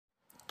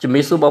ជំ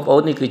រាបសួរបងប្អូ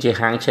ននេះគឺជា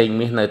ហាងឆេង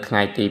មាសនៅថ្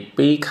ងៃទី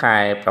2ខែ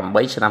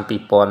8ឆ្នាំ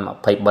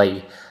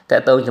2023តើ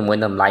តើជាមួយ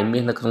តម្លៃមា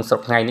សនៅក្នុងស្រុ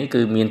កថ្ងៃនេះ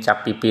គឺមានចាប់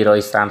ពី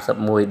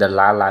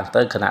$231ឡើង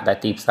ទៅខណៈដែល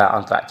ទីផ្សារអ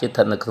ន្តរជាតិស្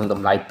ថិតនៅក្នុងត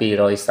ម្លៃ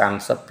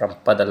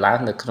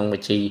$237នៅក្នុងវិ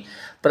ជី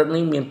ព្រឹក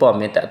នេះមានព័ត៌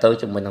មានតើតើ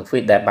ជាមួយនឹង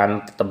feed ដែលបាន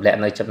ទម្លាក់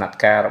នៅចំណាត់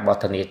ការរបស់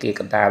ធនាគារ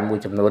កណ្ដាលមួយ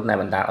ចំនួនដែល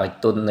បណ្ដាលឲ្យ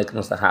ទុននៅក្នុ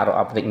ងសហរដ្ឋ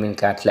អាមេរិកមាន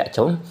ការធ្លាក់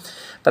ចុះ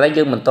ប៉ុន្តែ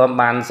យើងមិនទាន់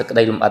បានសេចក្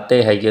តីលម្អិតទេ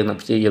ហើយយើងនឹង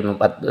ព្យាយាមល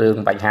ម្អិតរឿង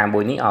បញ្ហាមួ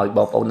យនេះឲ្យប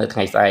ងប្អូននៅថ្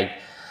ងៃស្អែក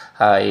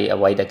ហើយ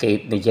អ្វីដែលគេ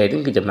និយាយ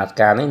នេះគឺចំណាត់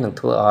ការនេះនឹង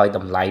ធ្វើឲ្យត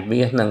ម្លៃ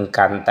មាសនឹង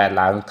កាន់តែ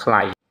ឡើងថ្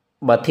លៃ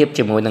បើធៀប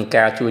ជាមួយនឹង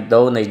ការជួញ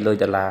ដូរនៃលុយ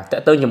ដុល្លារតើ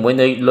ទៅជាមួយ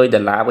នៃលុយដុ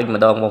ល្លារវិញ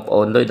ម្ដងបងប្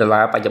អូនលុយដុល្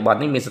លារបច្ចុប្បន្ន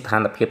នេះមានស្ថា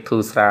នភាពធូ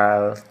រស្រាល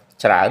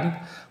ច្រើន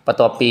បន្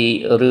ទាប់ពី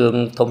រឿង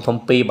ធំ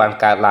ពីរបាន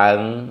កើតឡើង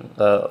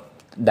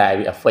ដែល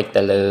វា affect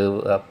ទៅលើ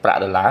ប្រាក់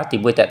ដុល្លារទី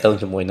មួយតើទៅ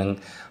ជាមួយនឹង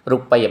រូ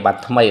បិយប័ណ្ណ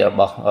ថ្មីរ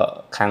បស់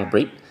ខាង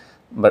BRICS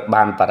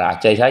បានបរា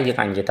ជ័យហើយយើង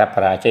អាចនិយាយថាប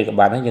រាជ័យក៏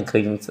បានដែរយើងឃើ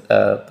ញ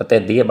ប្រទេស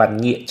ឥណ្ឌាបាន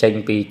ងាកចេញ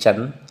ពីចិន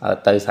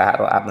ទៅសហ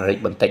រដ្ឋអាមេរិក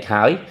បន្តិច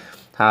ហើយ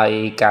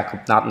ការ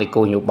កំណត់នៃ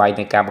គោលនយោបាយ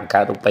នៃការបង្កើ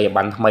តរូបិយ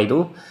ប័ណ្ណថ្មី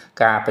នោះ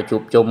ការប្រ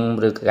ជុំជុំ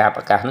ឬការ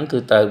ប្រកាសហ្នឹងគឺ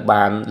ត្រូវ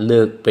បាន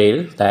លើកពេល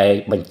តែ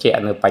បញ្ជាក់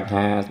នៅបញ្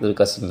ហាឬ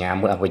ក៏សញ្ញា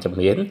មួយអវិជ្ជ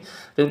មាន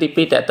រឿងទី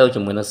2តើទៅជា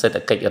មួយនឹងសេដ្ឋ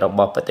កិច្ចរប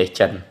ស់ប្រទេស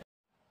ចិន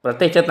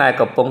ដែល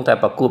កំពុងតែ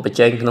ប្រកួតប្រ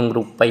ជែងក្នុង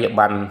រូបិយ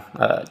ប័ណ្ណ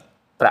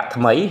ប្រាក់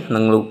ថ្មីនិ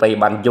ងរូបិយ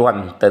ប័ណ្ណយ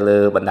ន់ទៅលើ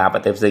បណ្ដាប្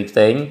រទេសផ្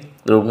សេង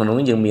រួមក្នុង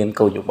នោះយើងមាន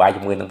គោលនយោបាយ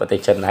ជាមួយនឹងប្រទេស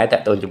ចិនដែរតើ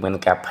ទៅជាមួយនឹ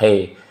ងការ pay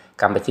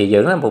កម្ពុជាយើ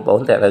ងណាបងប្អូ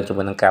នតើទៅជា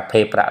មួយនឹងការ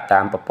pay ប្រាក់តា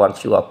មប្រព័ន្ធ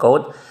QR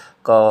code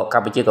ក៏ក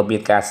ម្ពុជាក៏មា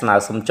នការស្នើ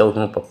សុំចូល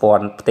ក្នុងប្រព័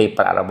ន្ធផ្ទេរ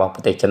ប្រាក់របស់ប្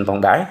រទេសចិនផង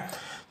ដែរ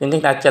យើងឃើ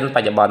ញថាចិនប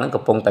ច្ចុប្បន្នហ្នឹង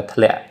កំពុងតែធ្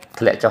លា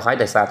ក់ចុះហើយ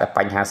ដោយសារតែប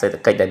ញ្ហាសេដ្ឋ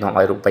កិច្ចដែលនាំ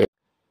ឲ្យរូបិយ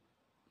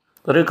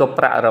ឬក៏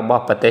ប្រាក់រប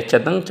ស់ប្រទេសចិ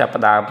នហ្នឹងចាប់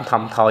ផ្ដើមថ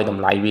មថយត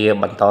ម្លៃវា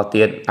បន្ត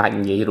ទៀតអាច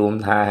និយាយរួម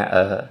ថា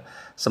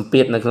សម្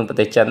ពាធនៅក្នុងប្រ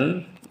ទេសចិន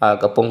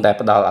កំពុងតែ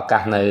ផ្ដល់ឱកា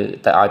សនៅ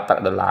ទៅឲ្យប្រា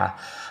ក់ដុល្លារ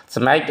ស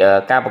ម្រាប់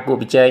ការប្រកួត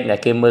ប្រជែងដែល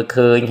គេមើល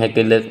ឃើញហើយ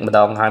គេលើកម្ដ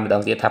ងហើយម្ដ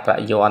ងទៀតថាប្រា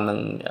ក់យន់នឹង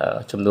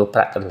ចំនួនប្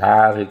រាក់ដុល្លា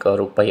រឬក៏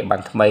រូបិយប័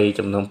ណ្ណថ្មី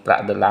ចំនួនប្រា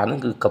ក់ដុល្លារហ្នឹង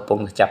គឺកំពុង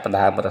តែចាប់ផ្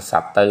ដើមរសា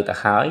ត់ទៅ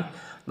ហើយ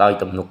ដោយ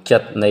ទំនុកចិ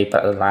ត្តនៃប្រា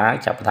ក់ដុល្លារ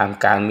ចាប់ផ្ដើម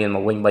កើនមានម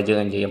កវិញបើយើ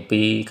ងនិយាយអំ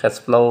ពី cash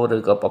flow ឬ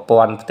ក៏ប្រ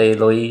ព័ន្ធផ្ទេរ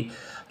លុយ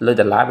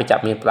ដុល្លារវាចា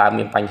ប់មាន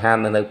បញ្ហា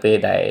នៅពេល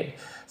ដែល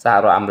សហ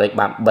រដ្ឋអាមេរិក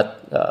បានបិទ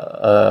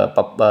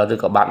ឬ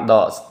ក៏បានដ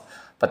ក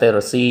ប្រទេស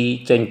រុស្ស៊ី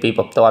ចេញពី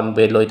ប្រព័ន្ធ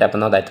វេលុយតែប៉ុ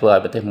ណ្ណោះដែលធ្វើឲ្យ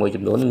ប្រទេសមួយ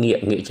ចំនួនងា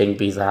កចេញ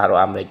ពីសហរដ្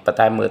ឋអាមេរិកប៉ុន្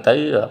តែមើលទៅ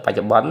បច្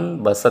ចុប្បន្ន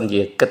បើសិន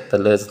ជាគិតទៅ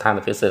លើស្ថាន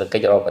ភាពសេដ្ឋកិ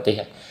ច្ចរបស់ប្រទេស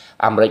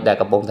អាមេរិកដែល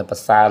កំពុងតែប្រ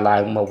សើរឡើ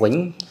ងមកវិញ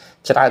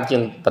ច្រើនជា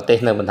ងប្រទេស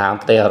នៅបណ្ដា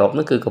ប្រទេសអឺរ៉ុប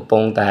នោះគឺកំពុ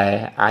ងតែ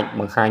អាច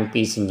បង្ហាញ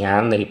ពីសញ្ញា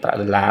ណនៃប្រាក់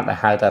ដុល្លារដែល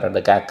ហៅថារ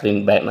ដូវកាល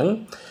greenback ហ្នឹង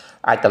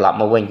អាចត្រឡប់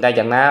មកវិញតែ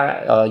យ៉ាងណា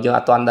យើងអ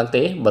ត់ទាន់ដឹង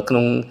ទេបើក្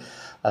នុង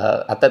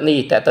អាទិត្យនេះ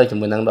តើទៅជា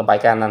មួយនឹងរបាយ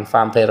ការណ៍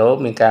Non-Farm Payroll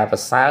មានការប្រ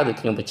សើរដូច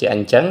ខ្ញុំបញ្ជាក់អ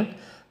ញ្ចឹង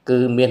គឺ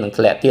មាននឹង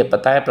ធ្លាក់ទៀតប៉ុ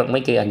ន្តែព្រឹកមិ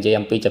ញគេនិយាយ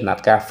អំពីចំណា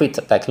ត់ការ fit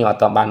តែខ្ញុំអត់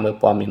ទាន់បានមើល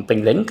ព័ត៌មានពេញ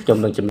លេញខ្ញុំ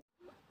នឹងជំរាប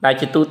ដែល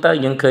ជាទូទៅ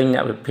យើងឃើញអ្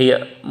នកវិភាគ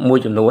មួយ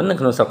ចំនួននៅ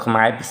ក្នុងស្រុកខ្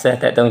មែរពិសេស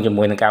តើទៅជា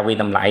មួយនឹងការវិ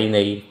តម្លៃ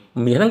នៃ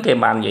មាសហ្នឹងគេ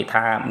បាននិយាយ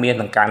ថាមាស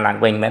នឹងកើនឡើង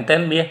វិញមែនទែ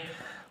ន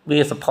វា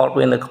support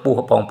វានៅខ្ពស់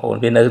បងប្អូន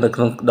វានៅក្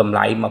នុងតម្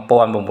លៃ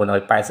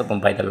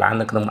$1988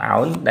នៅក្នុងអោ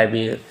នដែល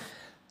វា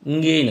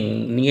ងាយ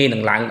នឹ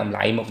ងឡើងតម្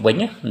លៃមកវិញ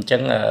អញ្ចឹ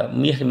ង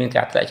មាសមាន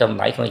ការធ្លាក់ចុះត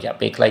ម្លៃក្នុងរយៈ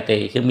ពេលខ្លីទេ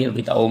គឺមាន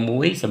វីដេអូ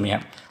មួយសម្រា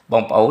ប់ប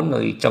ងប្អូន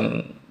នៅចុង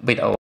វី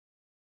ដេអូ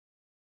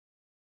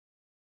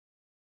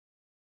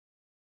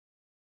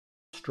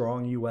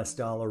Strong US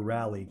dollar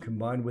rally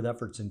combined with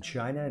efforts in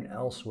China and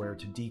elsewhere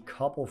to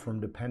decouple from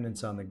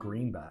dependence on the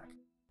greenback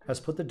has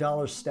put the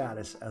dollar's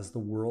status as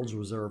the world's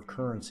reserve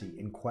currency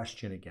in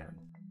question again.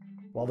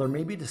 While there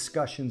may be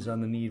discussions on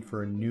the need for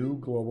a new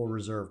global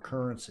reserve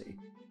currency,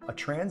 a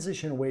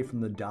transition away from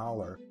the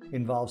dollar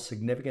involves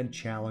significant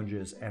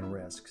challenges and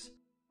risks.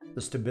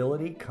 The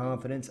stability,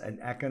 confidence, and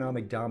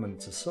economic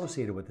dominance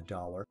associated with the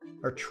dollar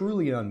are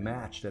truly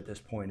unmatched at this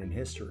point in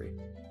history.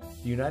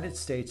 The United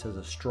States has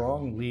a strong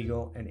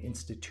legal and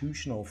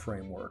institutional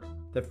framework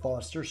that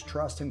fosters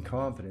trust and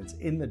confidence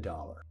in the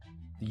dollar.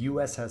 The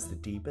US has the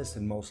deepest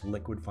and most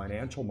liquid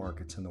financial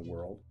markets in the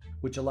world,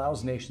 which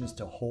allows nations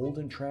to hold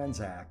and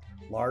transact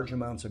large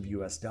amounts of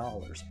US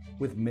dollars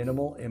with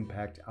minimal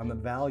impact on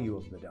the value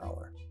of the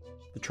dollar.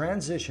 The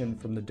transition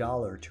from the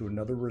dollar to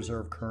another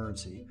reserve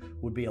currency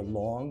would be a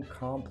long,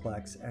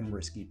 complex, and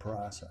risky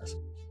process.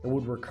 It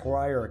would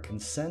require a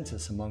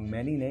consensus among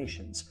many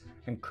nations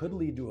and could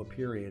lead to a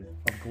period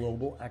of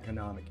global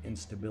economic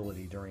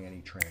instability during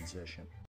any transition.